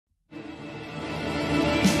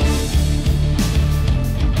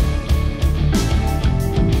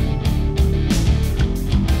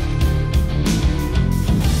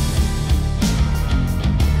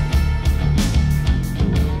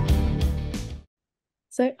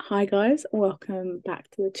So, hi guys, welcome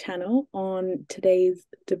back to the channel. On today's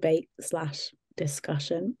debate slash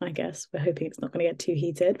discussion, I guess we're hoping it's not going to get too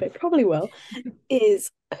heated, but it probably will.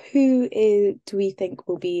 Is do we think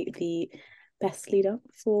will be the best leader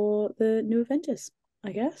for the new Avengers?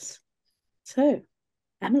 I guess. So,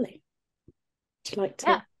 Emily, would you like to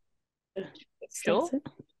Yeah, get sure. started?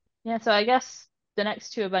 Yeah, so I guess the next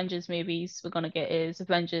two Avengers movies we're gonna get is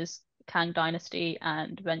Avengers Kang Dynasty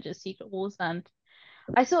and Avengers Secret Wars. And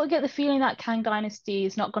I sort of get the feeling that Kang Dynasty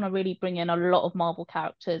is not gonna really bring in a lot of Marvel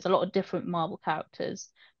characters, a lot of different Marvel characters.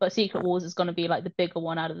 But Secret Wars is gonna be like the bigger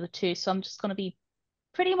one out of the two. So I'm just gonna be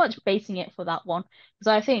pretty much basing it for that one. Because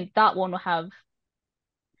I think that one will have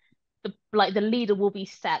the leader will be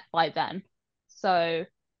set by then. So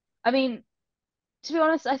I mean, to be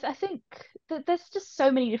honest, I think that there's just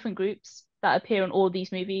so many different groups that appear in all of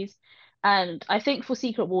these movies. And I think for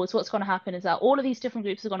Secret Wars, what's going to happen is that all of these different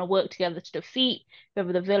groups are going to work together to defeat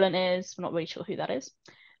whoever the villain is. We're not really sure who that is.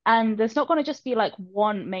 And there's not going to just be like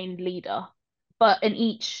one main leader, but in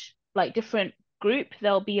each like different group,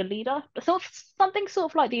 there'll be a leader. So something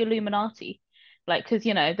sort of like the Illuminati. Like, because,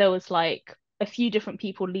 there was like a few different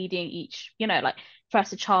people leading each, like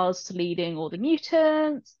Professor Charles leading all the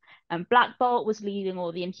mutants and Black Bolt was leading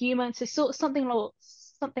all the Inhumans. So sort of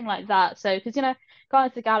something like that. So because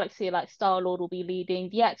Guardians of the Galaxy, like Star-Lord will be leading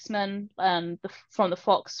the X-Men, and from the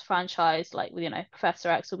Fox franchise, like Professor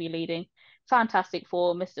X will be leading Fantastic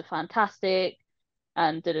Four, Mr. Fantastic,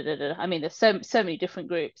 and da da da da. I mean, there's so many different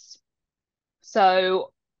groups.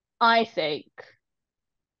 So I think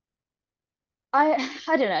I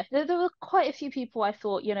I don't know. There were quite a few people I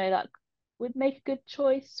thought, that would make a good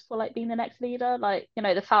choice for like being the next leader. Like,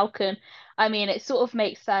 the Falcon. I mean, it sort of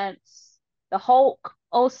makes sense. The Hulk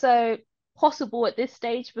also possible at this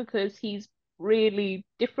stage because he's really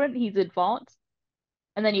different. He's advanced.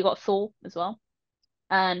 And then you got Thor as well,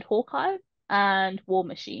 and Hawkeye and War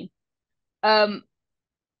Machine. Um,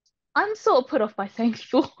 I'm sort of put off by saying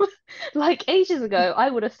Thor. Like ages ago, I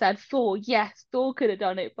would have said Thor. Yes, Thor could have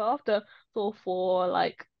done it, but after Thor 4,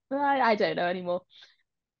 like I don't know anymore.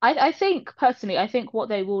 I think personally, I think what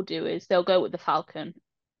they will do is they'll go with the Falcon.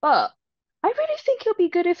 But I really think it'll be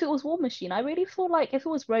good if it was War Machine. I really feel like if it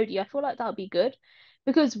was Rhodey, I feel like that would be good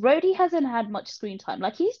because Rhodey hasn't had much screen time.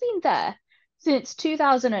 Like he's been there since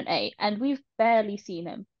 2008 and we've barely seen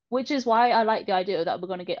him, which is why I like the idea that we're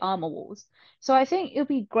going to get Armor Wars. So I think it would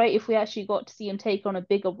be great if we actually got to see him take on a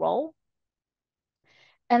bigger role.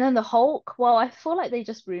 And then the Hulk, well, I feel like they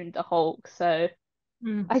just ruined the Hulk, so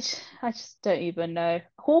Mm. I just don't even know.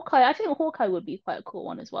 Hawkeye, I think Hawkeye would be quite a cool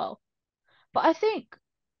one as well. But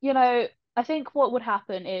you know, I think what would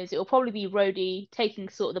happen is it will probably be Rhodey taking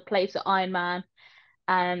sort of the place of Iron Man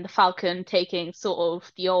and the Falcon taking sort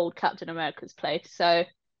of the old Captain America's place. So,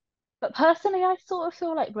 but personally, I sort of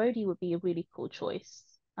feel like Rhodey would be a really cool choice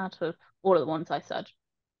out of all of the ones I said.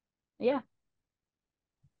 Yeah.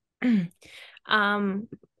 Um,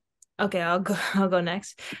 okay, I'll go I'll go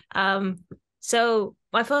next. So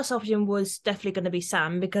my first option was definitely gonna be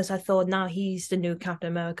Sam because I thought now he's the new Captain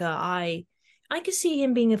America. I could see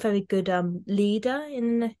him being a very good leader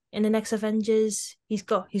in the next Avengers. He's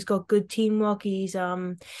got good teamwork. He,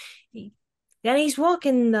 and he's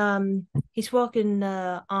working army,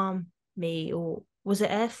 or was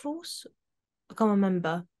it Air Force? I can't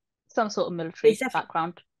remember. Some sort of But he's military definitely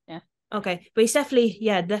background. Yeah. okay, but he's definitely,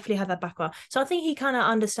 yeah, definitely had that background. So I think he kind of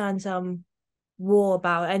understands war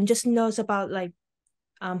about and just knows about like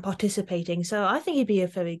participating. So I think he'd be a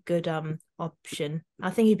very good option. I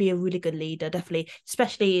think he'd be a really good leader, definitely,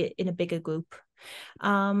 especially in a bigger group.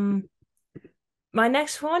 Um my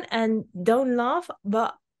next one, and don't laugh,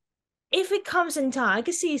 but if it comes in time, I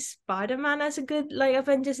could see Spider-Man as a good like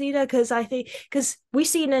Avengers leader because I think because we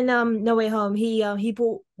seen in No Way Home he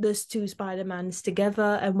brought those two Spider-Mans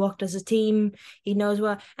together and worked as a team. He knows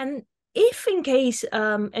well, and if in case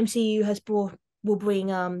MCU has brought will bring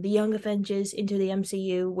the young Avengers into the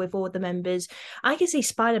MCU with all the members, I can see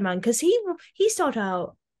Spider-Man because he started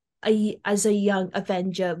out as a young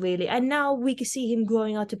Avenger really, and now we can see him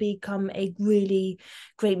growing out to become a really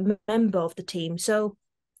great member of the team. So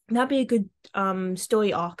that'd be a good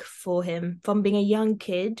story arc for him from being a young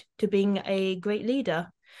kid to being a great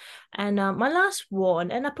leader. And my last one,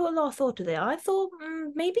 and I put a lot of thought to it. I thought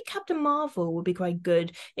maybe Captain Marvel would be quite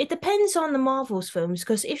good. It depends on the Marvel's films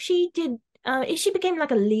because if she became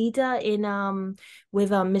like a leader in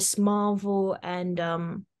with Miss Marvel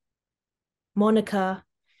and Monica,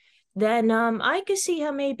 then I could see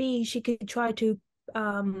her maybe she could try to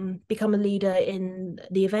become a leader in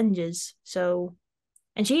the Avengers. So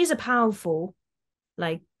and she is a powerful,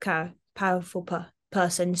 like, powerful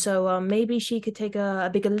person. So maybe she could take a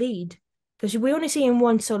bigger lead because we only see in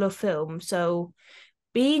one solo film. So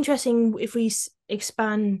be interesting if we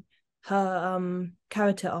expand her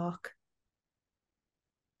character arc.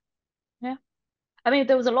 Yeah. I mean,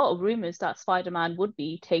 there was a lot of rumors that Spider-Man would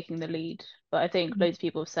be taking the lead, but I think loads of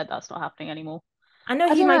people have said that's not happening anymore. I know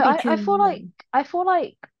I he don't know. might be I too feel like young. I feel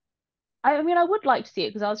like I mean I would like to see it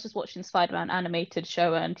because I was just watching Spider-Man animated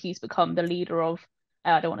show and he's become the leader of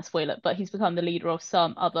I don't want to spoil it, but he's become the leader of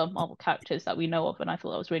some other Marvel characters that we know of, and I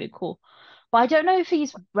thought that was really cool. But I don't know if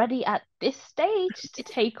he's ready at this stage to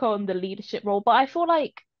take on the leadership role, but I feel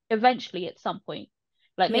like eventually at some point.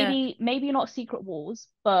 Like Yeah, maybe not Secret Wars,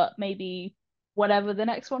 but maybe whatever the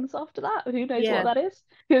next one's after that. Who knows what yeah, that is?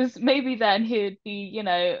 Because maybe then he'd be,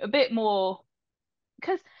 a bit more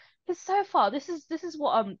because so far this is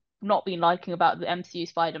what I'm not been liking about the MCU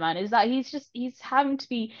Spider-Man is that he's having to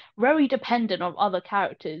be very dependent on other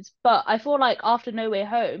characters. But I feel like after No Way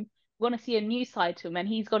Home, we're gonna see a new side to him, and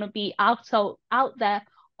he's gonna be out there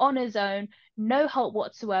on his own, no help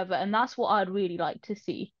whatsoever, and that's what I'd really like to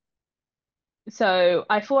see. So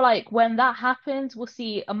I feel like when that happens, we'll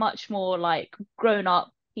see a much more like grown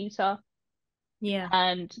up Peter, yeah,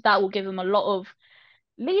 and that will give him a lot of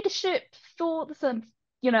leadership thoughts and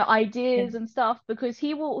yeah, ideas and stuff because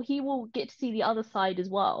he will get to see the other side as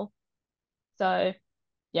well. So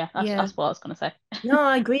yeah, that's yeah. that's what I was gonna say. No,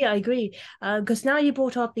 I agree. I agree. Because now you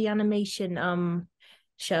brought up the animation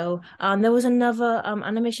show. There was another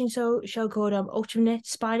animation show called Ultimate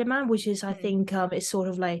Spider-Man, which is I Mm. think it's sort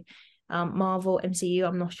of like Marvel MCU.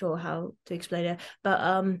 I'm not sure how to explain it,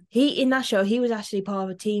 but he in that show he was actually part of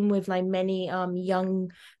a team with like many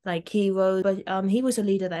young like heroes, but he was a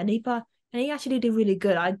leader there, and he actually did really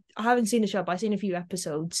good. I haven't seen the show, but I've seen a few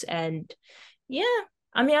episodes, and yeah,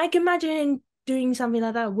 I mean I can imagine doing something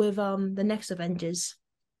like that with the next Avengers.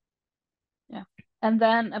 Yeah. And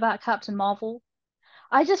then about Captain Marvel,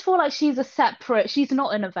 I just feel like she's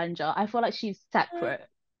not an Avenger. I feel like she's Uh, separate.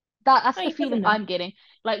 That's oh, the you never feeling know. I'm getting.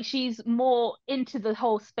 Like she's more into the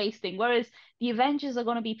whole space thing, whereas the Avengers are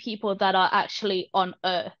gonna be people that are actually on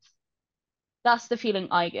Earth. That's the feeling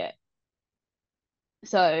I get.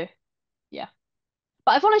 So yeah.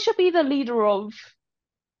 But I feel like she'll be the leader of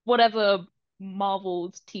whatever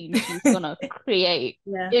Marvel's team she's gonna create,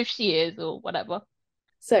 Yeah, if she is or whatever.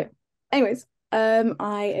 So, anyways,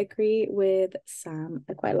 I agree with Sam.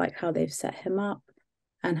 I quite like how they've set him up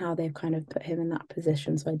and how they've kind of put him in that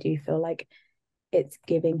position. So I do feel like it's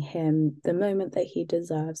giving him the moment that he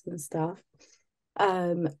deserves and stuff.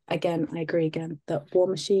 Again, I agree again that War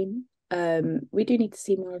Machine, we do need to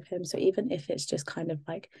see more of him. So even if it's just kind of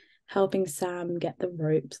like helping Sam get the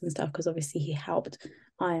ropes and stuff, because obviously he helped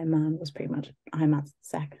Iron Man was pretty much Iron Man's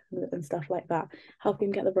second and stuff like that. Helping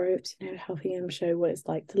him get the ropes, helping him show what it's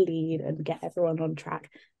like to lead and get everyone on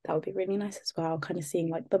track. That would be really nice as well. Kind of seeing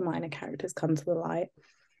like the minor characters come to the light.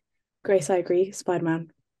 Grace, I agree.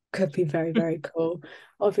 Spider-Man could be very, very cool.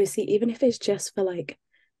 Obviously, even if it's just for like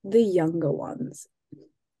the younger ones,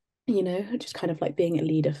 just kind of like being a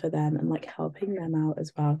leader for them and like helping them out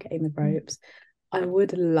as well, getting the ropes. I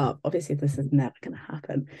would love, obviously, this is never going to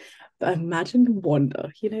happen, but imagine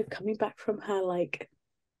Wanda, coming back from her like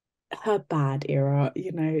her bad era,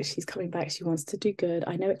 she's coming back, she wants to do good.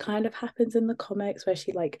 I know it kind of happens in the comics where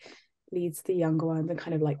she like leads the younger ones and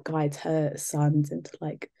kind of like guides her sons into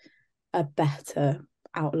like a better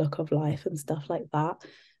outlook of life and stuff like that.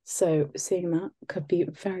 So seeing that could be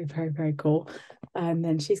very, very, very cool. And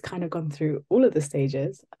then she's kind of gone through all of the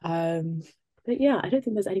stages. But yeah, I don't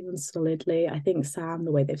think there's anyone solidly. I think Sam,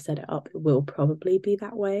 the way they've set it up, it will probably be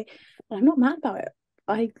that way. But I'm not mad about it.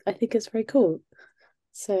 I think it's very cool.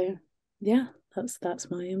 So yeah,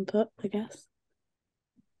 that's my input, I guess.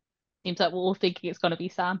 Seems like we're all thinking it's gonna be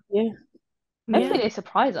Sam. Yeah, yeah, Hopefully yeah, they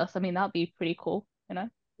surprise us. I mean, that'd be pretty cool.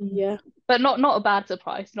 yeah. But not a bad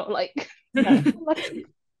surprise, not like No. like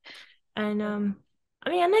and I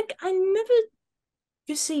mean, I never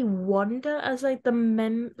just see Wanda as like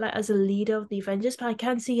like as a leader of the Avengers, but I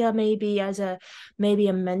can see her maybe as maybe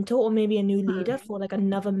a mentor or maybe a new leader Hmm. for like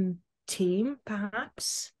another team,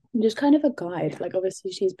 perhaps. Just kind of a guide. Like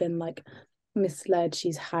obviously she's been like misled.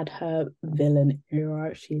 She's had her villain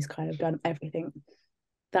era. She's kind of done everything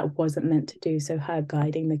that wasn't meant to do. So her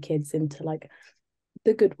guiding the kids into like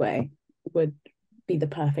the good way would be the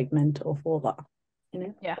perfect mentor for that.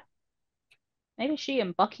 yeah. Maybe she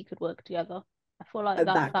and Bucky could work together. I feel like that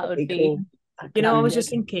That that could would be be cool. That You could know, I be was really just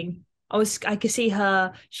thinking, I could see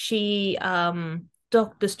her,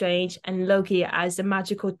 Doctor Strange and Loki as the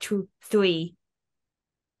magical three.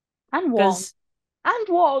 and Wong. Because And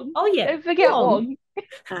Wong. oh yeah, Don't forget Wong. Wong.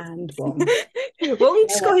 and one. Wong's You know got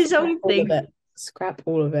what? his Get own all of thing. it. Scrap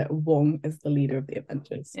all of it. Wong is the leader of the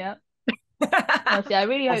Avengers. Yeah. Honestly, I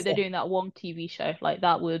really hope That's they're it. doing that Wong TV show. Like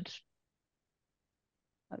that would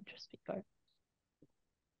just be great.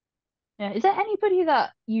 Yeah. Is there anybody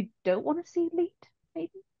that you don't want to see lead? Maybe.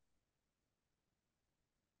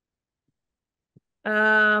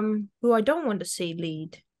 Who I don't want to see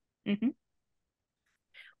lead. Hmm.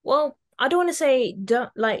 Well, I don't want to say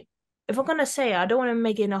don't like if I'm gonna say it, I don't want to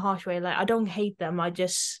make it in a harsh way. Like I don't hate them, I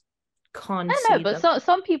just can't I don't know, see but them.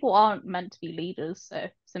 some people aren't meant to be leaders, so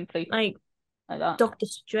simply Like like that. Doctor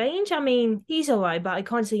Strange, I mean, he's alright, but I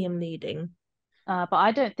can't see him leading. But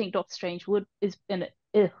I don't think Doctor Strange would is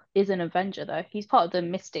an Avenger though. He's part of the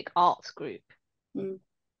Mystic Arts group, Mm.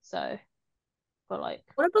 so but like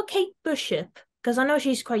What about Kate Bishop? Because I know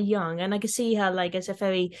she's quite young, and I can see her like as a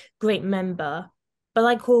very great member. But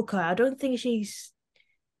like Hawkeye, I don't think she's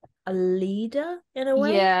a leader in a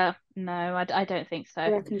way. yeah, no, I don't think I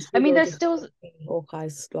so. reckon I she mean, will there's just still take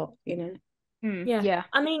Hawkeye's slot, you know? Yeah, yeah.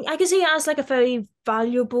 I mean, I can see her as like a very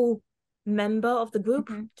valuable member of the group,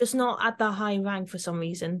 Hmm. just not at the high rank for some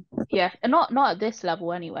reason. Yeah, and not at this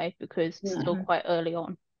level anyway, because it's still No. quite early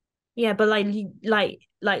on. Yeah, but like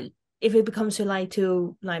if it becomes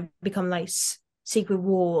to become like Secret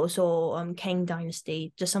Wars or Kang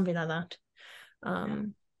Dynasty, just something like that. Yeah.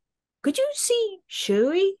 Um, could you see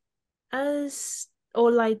Shuri as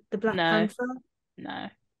or like the Black No, Panther? no,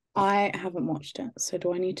 I haven't watched it, so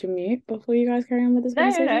do I need to mute before you guys carry on with this no, no,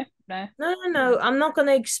 no, conversation? no, No, no, no. no. I'm not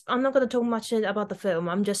gonna talk much about the film.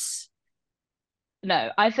 I'm just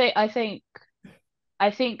No, I think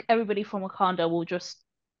everybody from Wakanda will just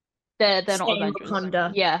they're not stay in Avengers.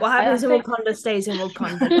 Wakanda. Yeah, What I happens in think Wakanda stays in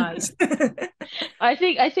Wakanda, guys. I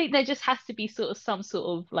think there just has to be sort of some sort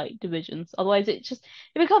of like divisions. Otherwise it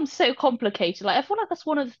becomes so complicated. Like I feel like that's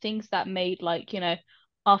one of the things that made like,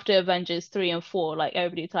 after Avengers 3 and 4, like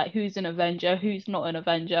everybody's like who's an Avenger, who's not an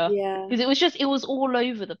Avenger. Yeah, Because it was all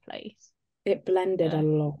over the place. it blended a Yeah.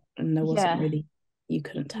 lot and there wasn't Yeah. really, you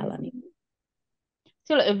couldn't tell Mm. anymore.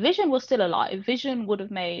 So like if Vision was still alive, Vision would have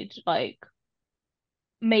made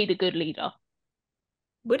a good leader.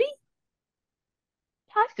 Would he?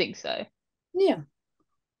 I think so. Yeah,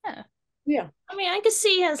 Yeah. yeah. I mean, I could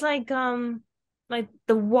see as like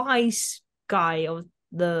the wise guy of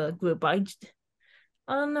the group. But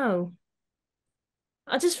I don't know.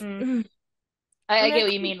 I just Mm. I I mean, get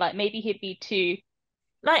what you mean. Like maybe he'd be too.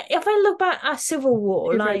 like if I look back at Civil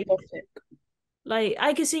War, Too robotic. like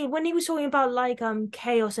I could see when he was talking about like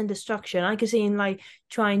chaos and destruction, I could see him like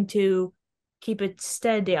trying to keep it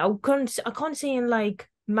steady. I can't see him like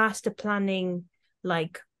master planning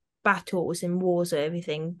like battles and wars or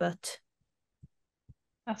everything, but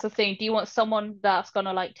That's the thing. Do you want someone that's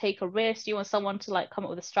gonna like take a risk? Do you want someone to like come up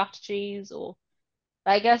with the strategies? Or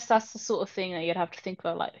I guess that's the sort of thing that you'd have to think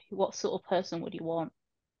about. Like, what sort of person would you want?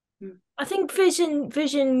 Mm. I think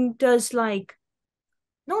Vision does like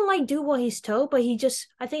not like do what he's told, but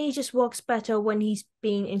I think he just works better when he's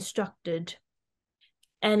being instructed.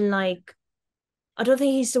 And like I don't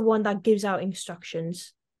think he's the one that gives out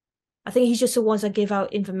instructions. I think he's just the ones that give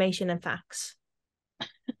out information and facts.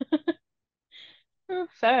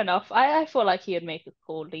 Fair enough. I feel like he would make a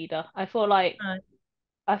cool leader. Uh,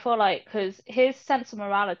 I feel like because his sense of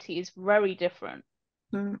morality is very different.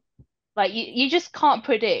 Mm. Like you just can't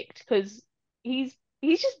predict because he's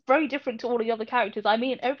just very different to all the other characters. I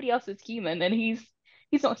mean, everybody else is human and he's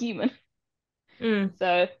not human. mm,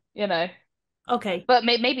 So, okay. but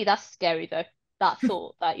maybe that's scary though. That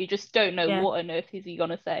thought that you just don't know Yeah, what on earth is he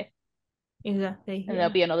gonna say, exactly. and there'll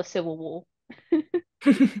Yeah. be another civil war.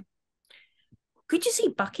 Could you see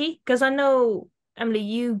Bucky? Because I know, Emily,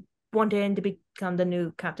 you wanted him to become the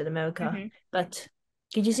new Captain America, Hmm. but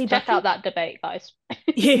could you see Check out Bucky? that debate, guys.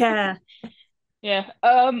 Yeah. Yeah.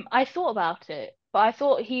 I thought about it, but I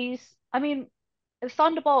thought I mean,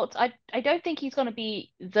 Thunderbolt, I don't think he's gonna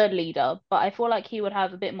be the leader, but I feel like he would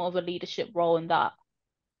have a bit more of a leadership role in that.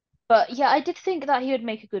 But yeah, I did think that he would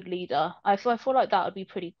make a good leader. I feel like that would be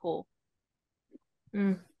pretty cool.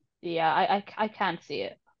 Mm. Yeah, I can see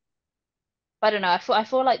it. But I don't know. I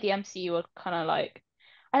feel like the MCU are kind of like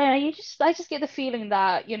I don't know. I just get the feeling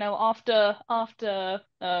that after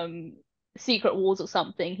Secret Wars or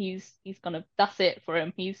something, he's gonna that's it for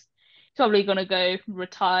him. He's probably gonna go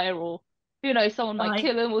retire or who knows, someone might Right.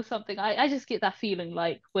 kill him or something. I just get that feeling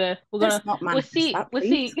like Let's not manifest that, we're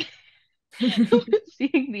please. seeing we're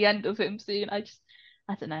seeing the end of him soon. I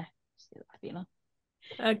don't know. Just get that feeling.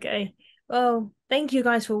 Okay. Well, thank you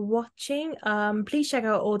guys for watching. Please check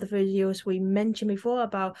out all the videos we mentioned before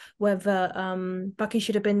about whether Bucky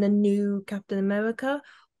should have been the new Captain America,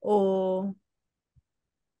 or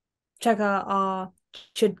check out our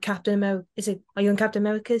should Captain America, are you on Captain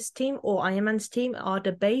America's team or Iron Man's team? Our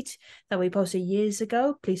debate that we posted years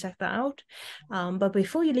ago. Please check that out. But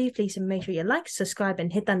before you leave, please make sure you like, subscribe,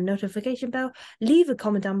 and hit that notification bell. Leave a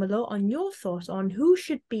comment down below on your thoughts on who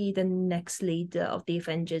should be the next leader of the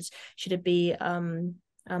Avengers. Should it be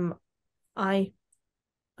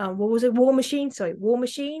what was it? War Machine. Sorry, War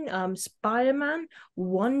Machine. Spider-Man.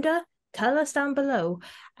 Wanda. Tell us down below,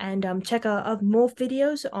 and check out more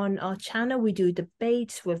videos on our channel. We do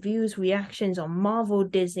debates, reviews, reactions on Marvel,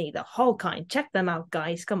 Disney, the whole kind. Check them out,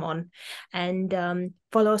 guys. Come on, and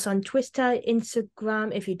follow us on Twitter,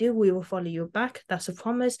 Instagram. If you do, we will follow you back. That's a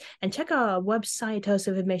promise. And check out our website. Tell us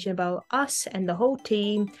information about us and the whole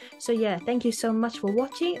team. So yeah, thank you so much for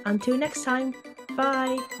watching. Until next time,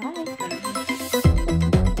 bye. Bye.